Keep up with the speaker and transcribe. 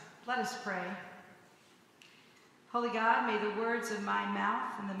Let us pray. Holy God, may the words of my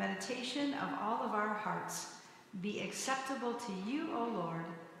mouth and the meditation of all of our hearts be acceptable to you, O Lord,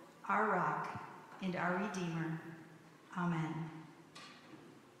 our rock and our Redeemer. Amen.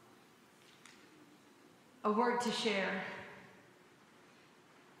 A word to share.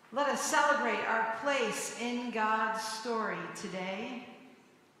 Let us celebrate our place in God's story today.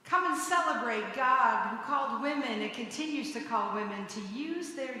 Come and celebrate God, who called women and continues to call women to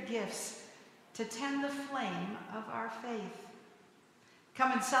use their gifts to tend the flame of our faith.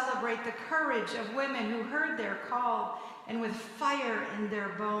 Come and celebrate the courage of women who heard their call and with fire in their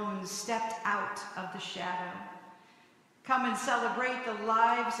bones stepped out of the shadow. Come and celebrate the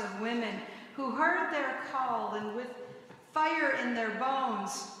lives of women who heard their call and with fire in their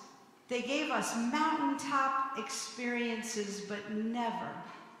bones, they gave us mountaintop experiences but never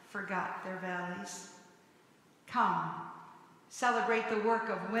forgot their valleys. Come, celebrate the work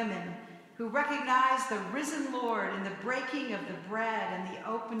of women who recognize the risen Lord in the breaking of the bread and the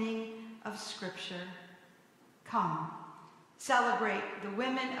opening of Scripture. Come, celebrate the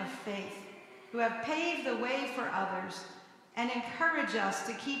women of faith who have paved the way for others and encourage us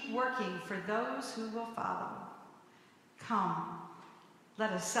to keep working for those who will follow. Come,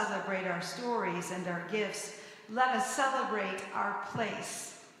 let us celebrate our stories and our gifts. Let us celebrate our place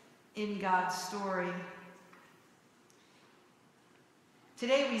in God's story.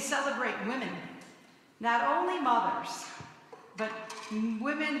 Today we celebrate women, not only mothers, but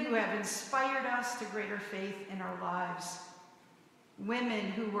women who have inspired us to greater faith in our lives.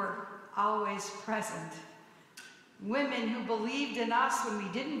 Women who were always present. Women who believed in us when we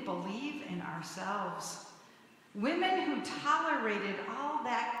didn't believe in ourselves. Women who tolerated all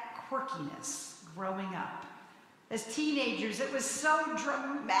that quirkiness growing up. As teenagers, it was so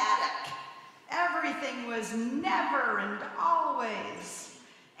dramatic. Everything was never and always.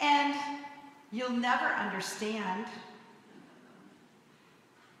 And you'll never understand.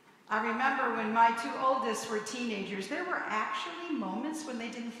 I remember when my two oldest were teenagers, there were actually moments when they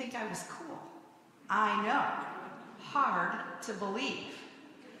didn't think I was cool. I know, hard to believe,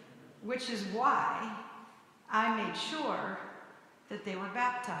 which is why I made sure that they were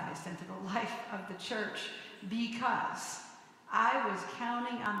baptized into the life of the church, because I was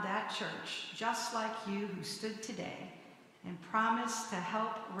counting on that church, just like you who stood today and promised to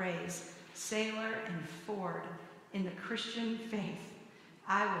help raise Sailor and Ford in the Christian faith.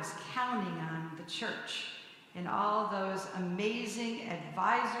 I was counting on the church and all those amazing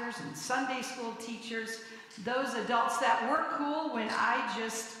advisors and Sunday school teachers, those adults that were cool when I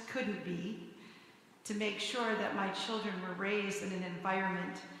just couldn't be, to make sure that my children were raised in an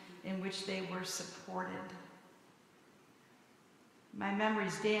environment in which they were supported. My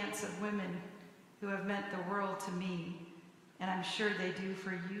memories dance of women who have meant the world to me, and I'm sure they do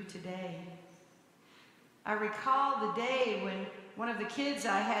for you today. I recall the day when one of the kids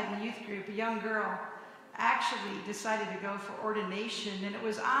I had in the youth group, a young girl, actually decided to go for ordination, and it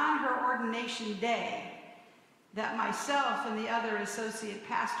was on her ordination day that myself and the other associate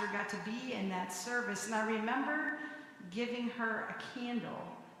pastor got to be in that service. And I remember giving her a candle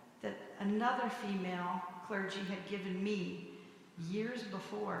that another female clergy had given me years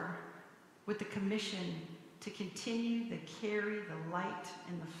before, with the commission to continue to carry the light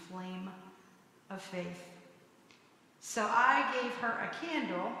and the flame of faith. So I gave her a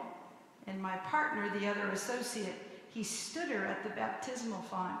candle, and my partner, the other associate, he stood her at the baptismal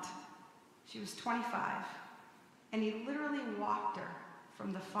font. She was 25. And he literally walked her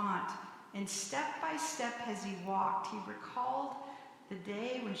from the font. And step by step as he walked, he recalled the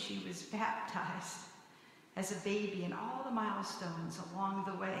day when she was baptized as a baby and all the milestones along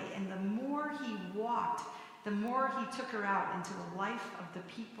the way. And the more he walked, the more he took her out into the life of the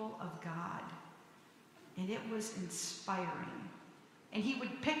people of God. And it was inspiring. And he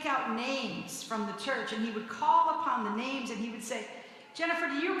would pick out names from the church, and he would call upon the names, and he would say, Jennifer,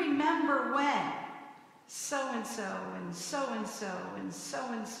 do you remember when? So-and-so, and so-and-so, and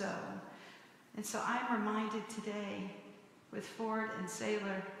so-and-so. And so I'm reminded today with Ford and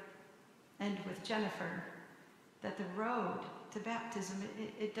Sailor and with Jennifer that the road to baptism,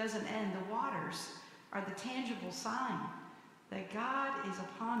 it doesn't end. The waters are the tangible sign that God is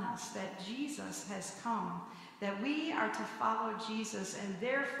upon us, that Jesus has come, that we are to follow Jesus, and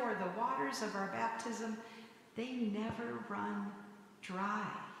therefore the waters of our baptism, they never run dry.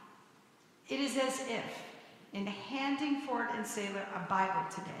 It is as if, in handing Ford and Sailor a Bible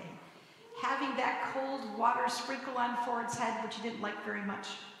today, having that cold water sprinkle on Ford's head, which he didn't like very much,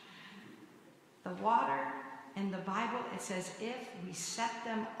 the water and the Bible, it's as if we set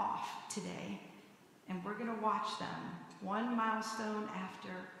them off today, and we're going to watch them, one milestone after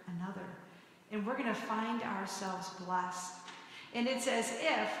another. and we're going to find ourselves blessed. And it's as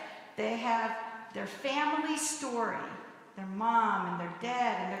if they have their family story, their mom and their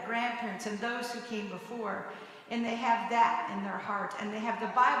dad and their grandparents and those who came before, and they have that in their heart, and they have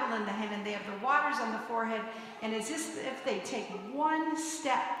the Bible in the hand, and they have the waters on the forehead, and it's as if they take one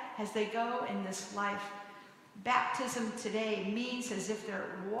step as they go in this life. Baptism today means as if they're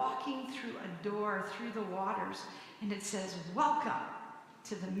walking through a door through the waters, and it says, welcome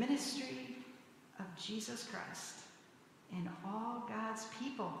to the ministry of Jesus Christ. And all God's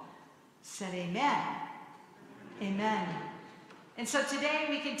people said amen. Amen. And so today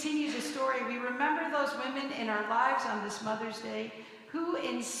we continue the story. We remember those women in our lives on this Mother's Day who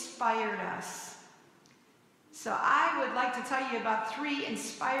inspired us. So I would like to tell you about 3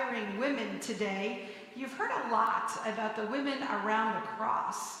 inspiring women today. You've heard a lot about the women around the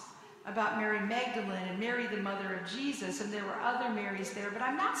cross, about Mary Magdalene and Mary, the mother of Jesus, and there were other Marys there, but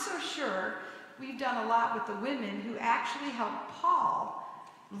I'm not so sure we've done a lot with the women who actually helped Paul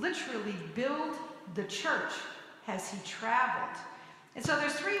literally build the church as he traveled. And so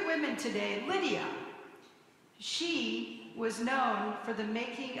there's 3 women today. Lydia, she was known for the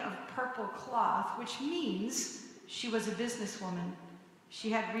making of purple cloth, which means she was a businesswoman. She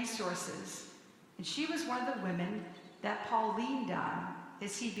had resources. And she was one of the women that Paul leaned on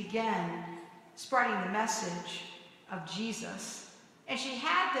as he began spreading the message of Jesus. And she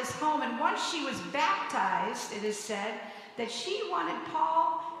had this home, and once she was baptized, it is said that she wanted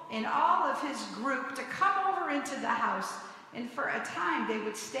Paul and all of his group to come over into the house, and for a time they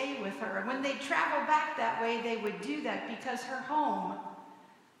would stay with her. And when they traveled back that way, they would do that because her home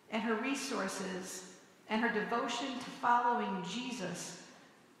and her resources and her devotion to following Jesus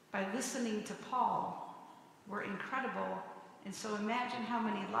by listening to Paul were incredible. And so imagine how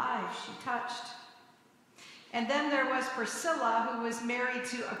many lives she touched. And then there was Priscilla, who was married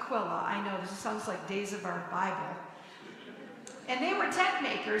to Aquila. I know this sounds like days of our Bible. And they were tent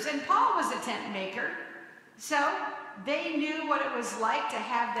makers, and Paul was a tent maker. So they knew what it was like to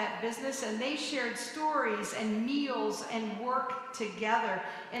have that business, and they shared stories and meals and work together.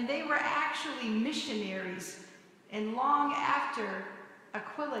 And they were actually missionaries. And long after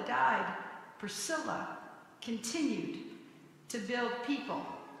Aquila died, Priscilla continued to build people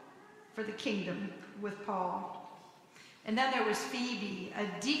for the kingdom with Paul. And then there was Phoebe,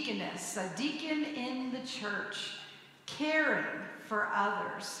 a deaconess, a deacon in the church, caring for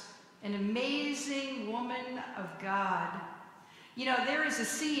others, an amazing woman of God. You know, there is a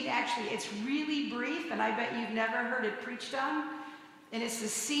scene, actually, it's really brief, and I bet you've never heard it preached on. And it's the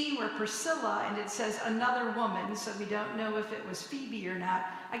scene where Priscilla, and it says another woman, so we don't know if it was Phoebe or not.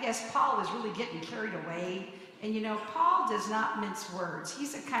 I guess Paul is really getting carried away. And you know, Paul does not mince words.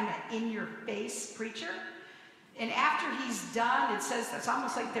 He's a kind of in-your-face preacher. And after he's done, it says it's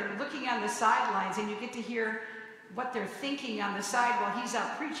almost like they're looking on the sidelines, and you get to hear what they're thinking on the side while he's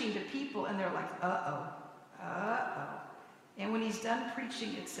out preaching to people, and they're like, uh-oh, uh-oh. And when he's done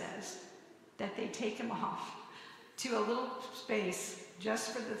preaching, it says that they take him off to a little space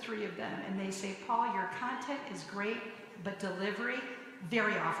just for the 3 of them, and they say, Paul, your content is great, but delivery,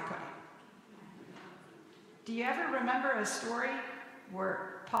 very off-putting. Do you ever remember a story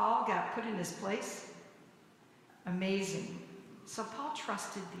where Paul got put in his place? Amazing. So Paul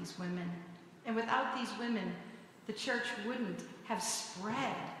trusted these women, and without these women, the church wouldn't have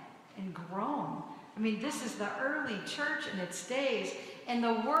spread and grown. I mean, this is the early church in its days, and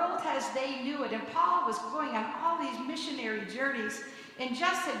the world as they knew it. And Paul was going on all these missionary journeys, and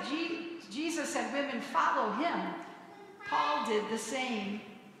just as Jesus had women follow him, Paul did the same.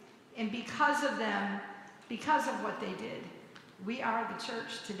 And because of them, because of what they did, we are the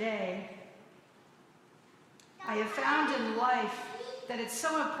church today. I have found in life that it's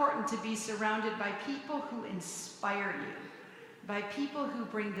so important to be surrounded by people who inspire you, by people who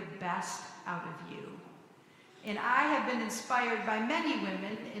bring the best out of you. And I have been inspired by many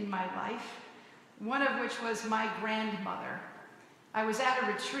women in my life, one of which was my grandmother. I was at a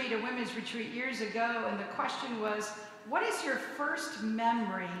retreat, a women's retreat years ago, and the question was, what is your first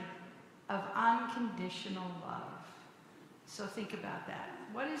memory of unconditional love? So think about that.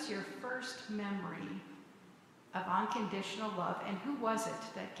 What is your first memory of unconditional love, and who was it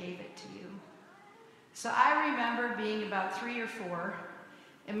that gave it to you? So I remember being about 3 or 4,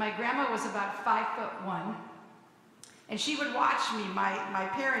 and my grandma was about 5'1", and she would watch me. My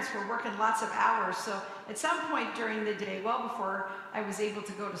parents were working lots of hours, so at some point during the day, well before I was able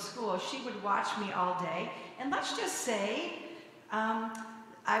to go to school, she would watch me all day. And let's just say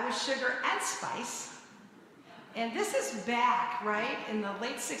I was sugar and spice. And this is back, right, in the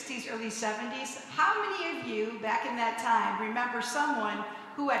late 60s, early 70s. How many of you back in that time remember someone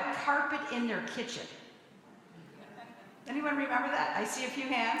who had carpet in their kitchen. Anyone remember that? I see a few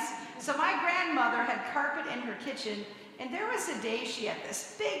hands. So my grandmother had carpet in her kitchen, and there was a day she had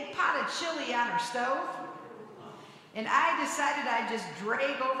this big pot of chili on her stove, and I decided I'd just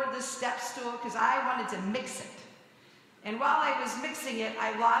drag over the step stool because I wanted to mix it. And while I was mixing it,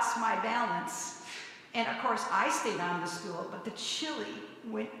 I lost my balance. And of course, I stayed on the stool, but the chili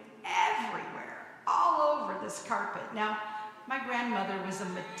went everywhere, all over this carpet. Now, my grandmother was a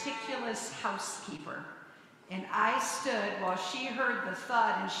meticulous housekeeper. And I stood while she heard the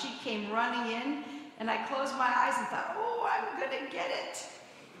thud, and she came running in, and I closed my eyes and thought, oh, I'm gonna get it.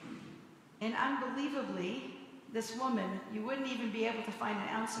 And unbelievably, this woman, you wouldn't even be able to find an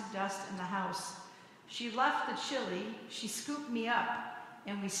ounce of dust in the house. She left the chili, she scooped me up,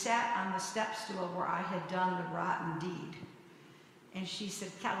 and we sat on the step stool where I had done the rotten deed. And she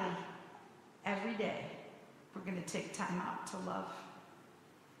said, Kelly, every day we're gonna take time out to love.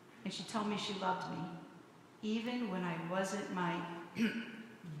 And she told me she loved me, even when I wasn't my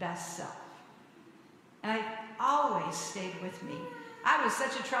best self. And I always stayed with me. I was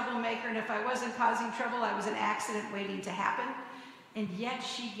such a troublemaker, and if I wasn't causing trouble, I was an accident waiting to happen. And yet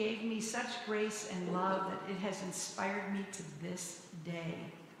she gave me such grace and love that it has inspired me to this day.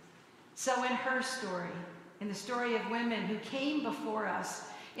 So in her story, in the story of women who came before us,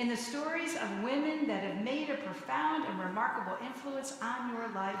 in the stories of women that have made a profound and remarkable influence on your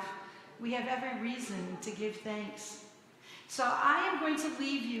life, we have every reason to give thanks. So I am going to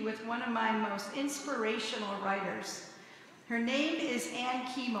leave you with one of my most inspirational writers. Her name is Ann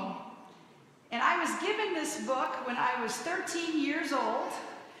Kiemel. And I was given this book when I was 13 years old,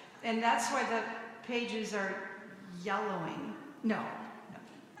 and that's why the pages are yellowing. No.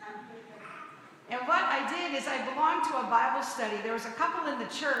 And what I did is I belonged to a Bible study. There was a couple in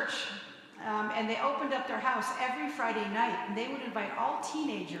the church, and they opened up their house every Friday night, and they would invite all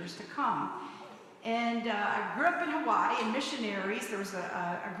teenagers to come. And I grew up in Hawaii in missionaries. There was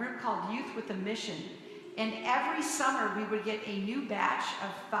a group called Youth with a Mission. And every summer we would get a new batch of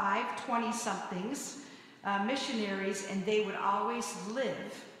 5 20-somethings, missionaries, and they would always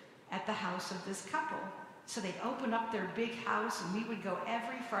live at the house of this couple. So they'd open up their big house, and we would go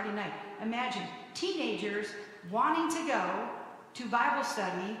every Friday night. Imagine teenagers wanting to go to Bible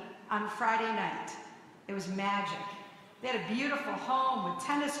study on Friday night. It was magic. They had a beautiful home with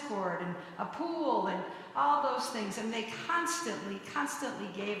tennis court and a pool and all those things, and they constantly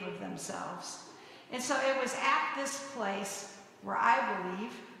gave of themselves. And so it was at this place where I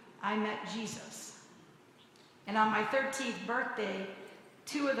believe I met Jesus. And on my 13th birthday,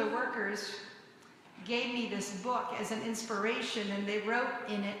 2 of the workers gave me this book as an inspiration, and they wrote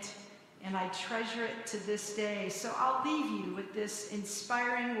in it, and I treasure it to this day. So I'll leave you with this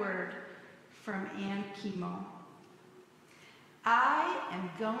inspiring word from Ann Kiemel. I am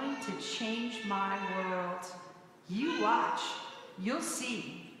going to change my world. You watch, you'll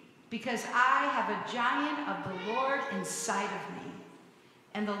see. Because I have a giant of the Lord inside of me.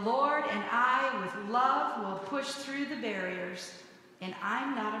 And the Lord and I, with love, will push through the barriers, and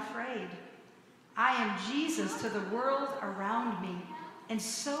I'm not afraid. I am Jesus to the world around me, and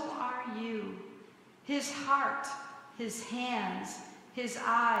so are you. His heart, his hands, his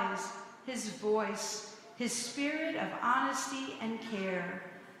eyes, his voice, his spirit of honesty and care.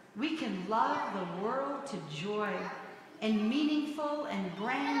 We can love the world to joy and meaningful and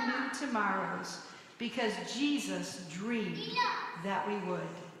brand new tomorrows, because Jesus dreamed that we would.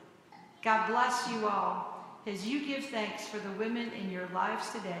 God bless you all as you give thanks for the women in your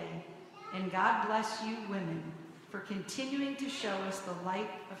lives today, and God bless you women for continuing to show us the light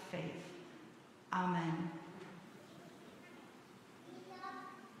of faith. Amen.